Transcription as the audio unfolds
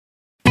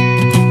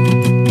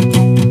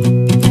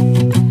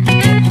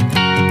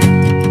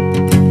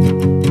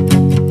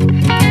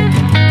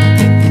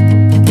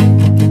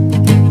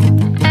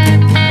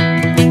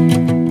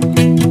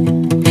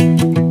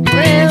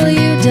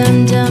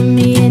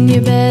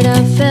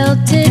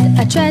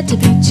tried to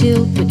be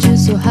chill, but you're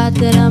so hot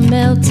that I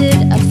melted.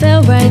 I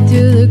fell right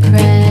through the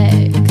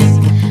cracks,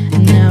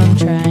 and now I'm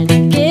trying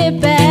to get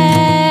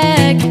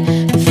back.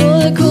 Before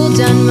the cool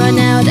down run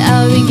out,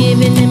 I'll be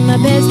giving it my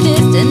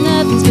bestest, and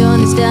nothing's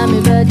gonna stop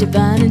me but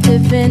divine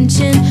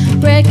intervention.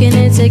 Reckon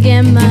it's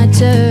again my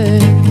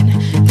turn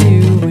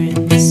to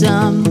win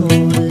some or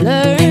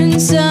learn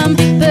some,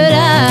 but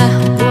I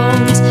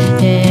won't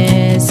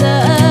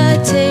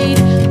hesitate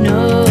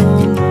no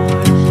more,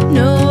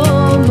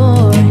 no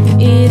more.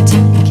 It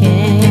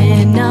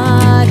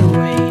cannot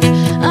wait.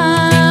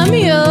 I'm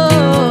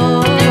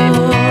yours.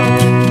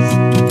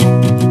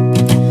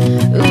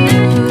 Ooh.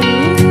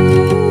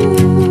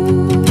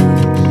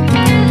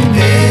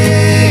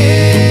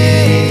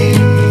 Hey,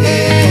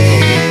 hey.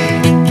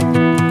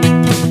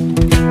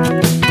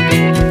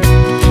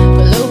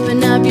 Well,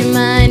 open up your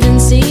mind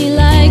and see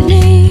like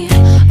me.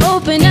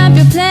 Open up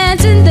your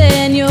plans and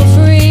then you're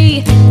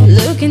free.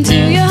 Look into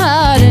your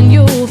heart and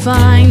you'll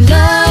find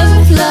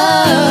love,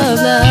 love,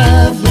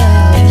 love,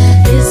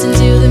 love. Listen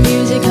to the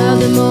music of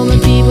the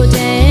moment, people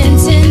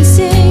dance and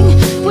sing.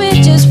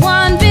 We're just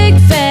one big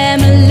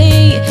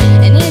family,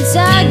 and it's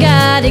our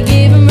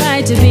God-given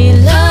right to be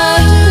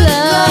loved,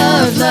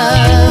 loved,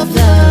 loved,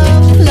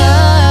 loved,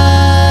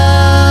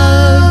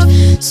 loved.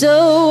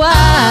 So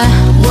I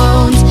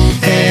won't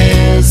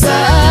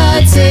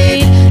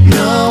hesitate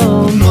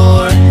no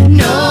more,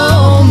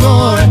 no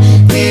more.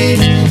 It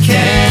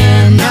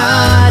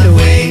cannot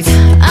wait.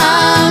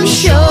 I'm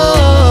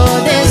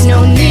sure there's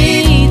no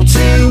need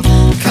to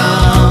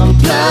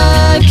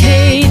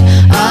complicate.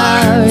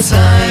 Our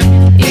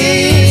time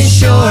is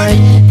short.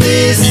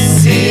 This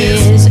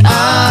is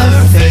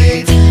our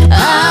fate.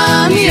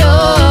 I'm yours.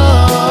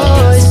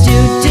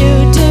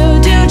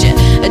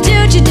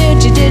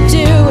 Do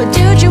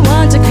you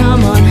want to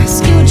come on?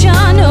 Scooch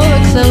on over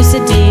closer,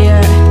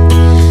 dear.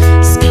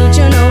 Scooch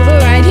on over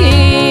right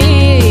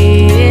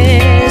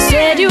here.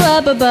 Set you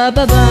up above,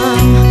 bum.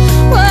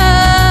 Whoa,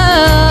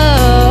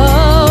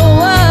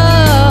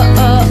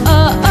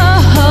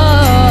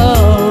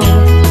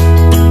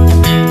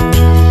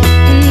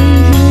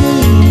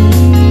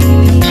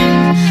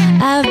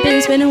 I've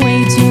been spending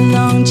way too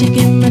long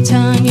checking my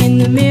tongue in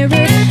the mirror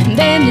and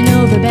bending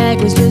over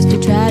backwards just to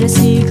try to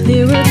see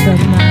clearer, but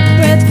my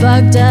breath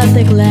fogged up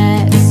the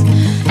glass.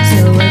 So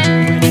I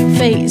drew in your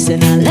face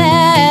and I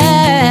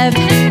laughed.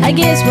 I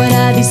guess what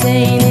I'll be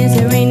saying is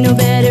there ain't no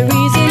better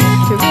reason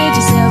to rid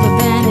yourself of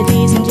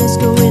vanities and just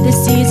go with the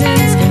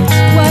seasons. It's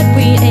what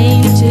we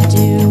aim to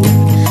do.